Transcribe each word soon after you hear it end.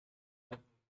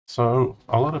So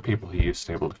a lot of people who use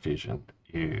Stable Diffusion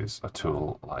use a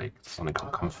tool like something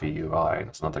called Comfy UI, and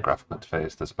it's another graphical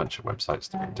interface. There's a bunch of websites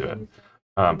that can do it.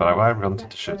 But what I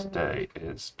wanted to show today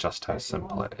is just how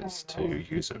simple it is to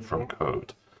use it from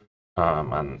code.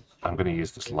 And I'm going to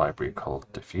use this library called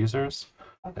diffusers.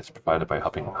 It's provided by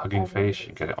Hugging Face. You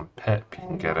can get it on pip, you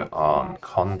can get it on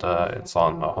Conda, it's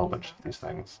on a whole bunch of these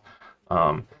things.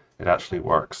 Um, it actually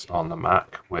works on the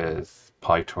Mac with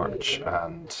PyTorch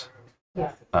and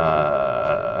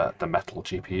the Metal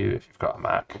GPU if you've got a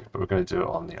Mac, but we're going to do it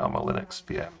on the ARMA Linux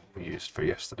VM we used for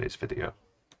yesterday's video.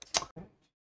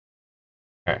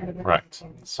 Okay, right.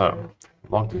 So,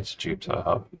 logged into Jupyter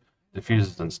Hub. Diffuser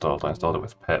is installed. I installed it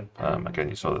with pip. Again,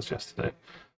 you saw this yesterday.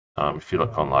 If you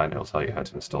look online, it'll tell you how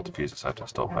to install diffusers, how to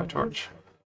install PyTorch.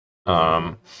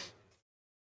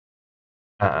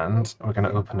 And we're going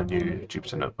to open a new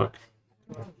Jupyter notebook.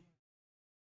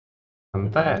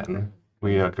 And then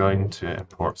we are going to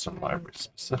import some libraries.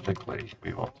 Specifically,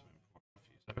 we want to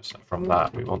import diffusers. And from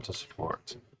that, we want to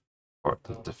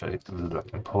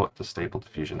import the Stable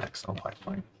Diffusion XL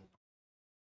pipeline.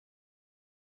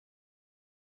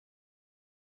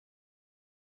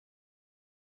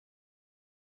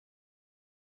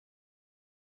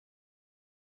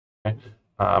 Okay.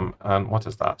 And what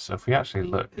is that? So if we actually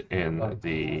look in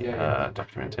the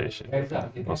documentation,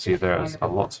 we'll see there's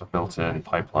lots of built-in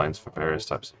pipelines for various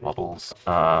types of models.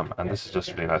 And this is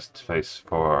just a really nice interface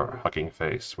for Hugging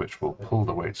Face, which will pull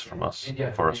the weights from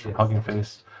Hugging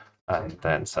Face, and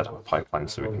then set up a pipeline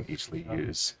so we can easily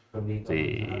use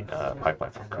the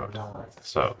pipeline from code.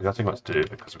 So the other thing we want to do,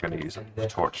 because we're going to use a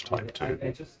torch type to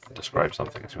describe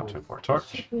something, is we want to import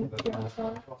torch.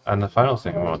 And the final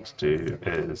thing we want to do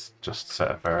is just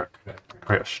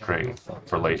create a string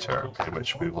for later in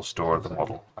which we will store the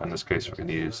model. In this case, we're going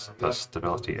to use the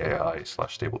Stability AI /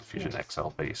 Stable Diffusion XL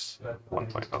base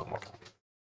 1.0 model.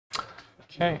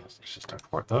 Okay, let's just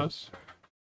import those.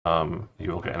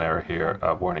 You will get an error here,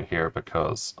 a warning here,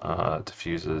 because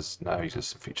diffusers now uses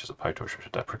some features of PyTorch which are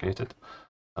deprecated.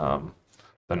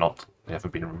 They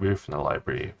haven't been removed from the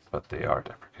library, but they are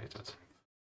deprecated.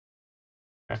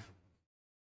 Okay.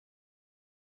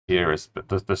 Here is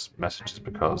this message is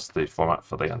because the format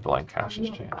for the underlying cache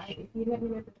has changed.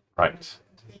 Right.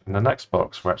 In the next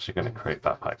box, we're actually going to create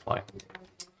that pipeline.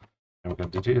 And we're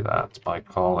going to do that by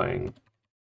calling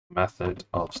method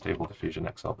of Stable Diffusion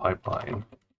XL pipeline.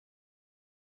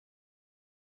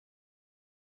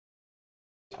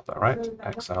 Have that right?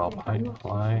 XL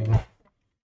pipeline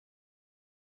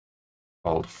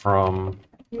called from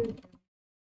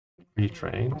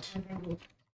retrained. And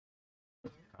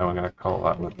we're going to call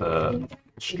that with the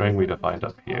string we defined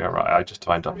up here. Right, I just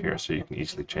defined up here so you can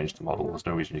easily change the model. There's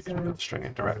no reason you can put the string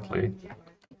in directly.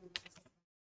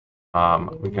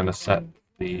 We're going to set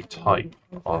the type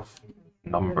of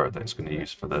number that it's going to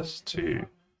use for this to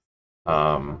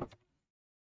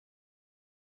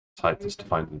type that's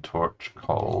defined in torch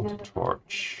called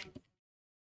torch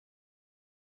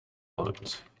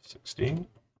float 16.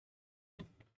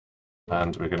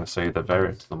 And we're going to say the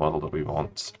variant of the model that we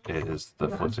want is the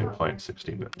floating point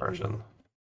 16-bit version.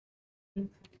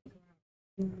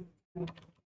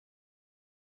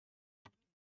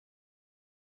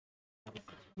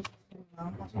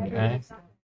 Okay.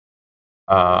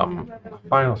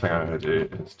 Final thing I'm going to do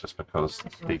is just because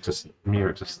the mere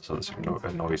existence of this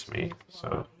annoys me,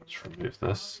 so let's remove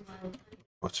this.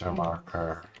 Footer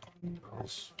marker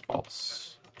equals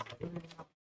false.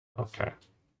 Okay.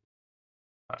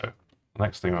 Now,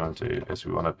 next thing we want to do is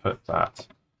we want to put that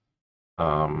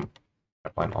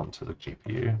pipeline onto the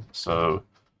GPU. So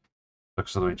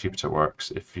because of the way Jupyter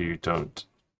works, if you don't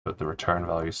put the return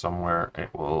value somewhere,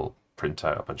 it will print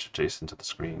out a bunch of JSON to the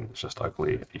screen. It's just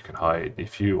ugly. You can hide.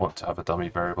 If you want to have a dummy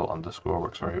variable, underscore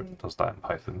works does that in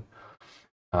Python.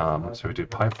 So we do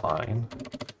pipeline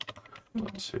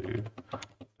 .2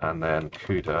 and then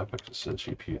CUDA because it's a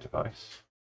GPU device.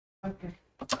 Okay.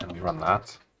 And we run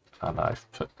that. And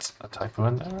I've put a typo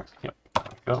in there. Yep, there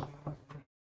we go.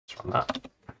 Let's run that.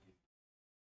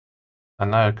 And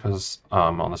now, because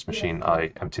on this machine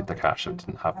I emptied the cache and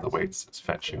didn't have the weights, it's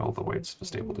fetching all the weights for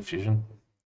Stable Diffusion.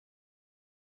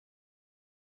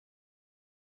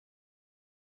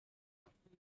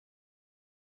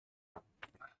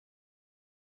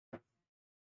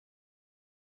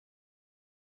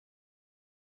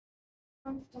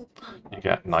 You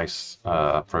get nice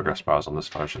progress bars on this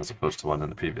version as opposed to one in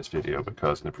the previous video,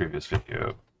 because in the previous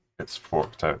video it's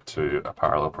forked out to a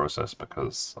parallel process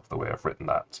because of the way I've written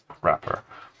that wrapper.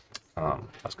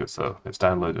 That's good. So it's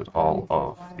downloaded all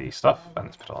of the stuff and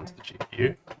it's put it onto the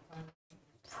GPU.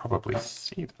 Probably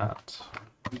see that.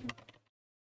 Yeah.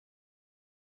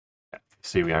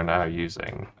 See, we are now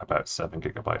using about 7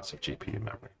 gigabytes of GPU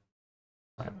memory.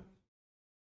 Right.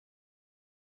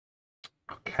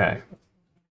 Okay.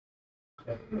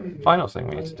 Final thing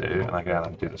we need to do, and again, I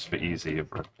do this for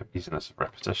easiness of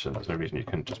repetition. There's no reason you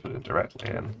couldn't just put it directly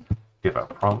in. Give a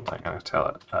prompt. I'm going to tell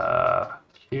it,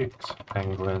 cute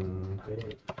penguin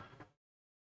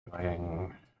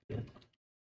doing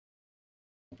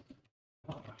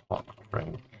hot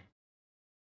drink.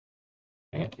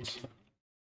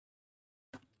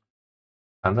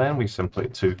 And then we simply,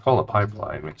 to call a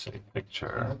pipeline, we say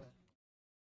picture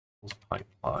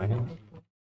pipeline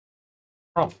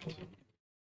prompt.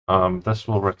 This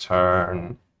will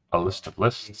return a list of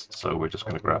lists, so we're just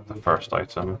going to grab the first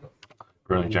item.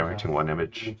 We're only generating one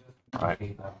image,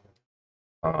 right?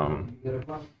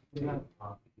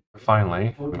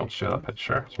 Finally, we want to show that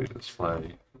picture to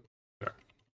display. Here.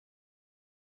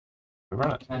 We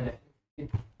run it.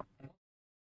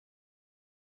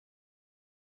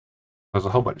 There's a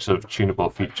whole bunch of tunable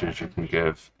features you can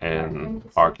give in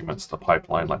arguments to the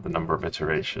pipeline, like the number of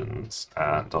iterations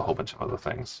and a whole bunch of other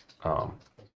things.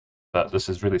 But this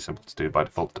is really simple to do. By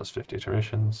default, it does 50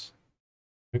 iterations.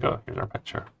 Here we go. Here's our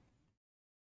picture.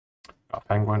 Got a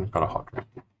penguin, got a hot drink.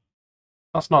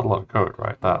 That's not a lot of code,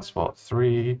 right? That's what,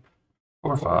 3,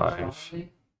 4, 5,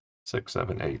 6,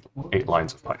 7, 8, 8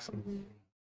 lines of Python.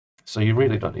 So you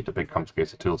really don't need a big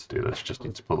complicated tool to do this. You just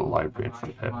need to pull the library in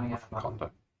from pip or from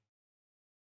conda.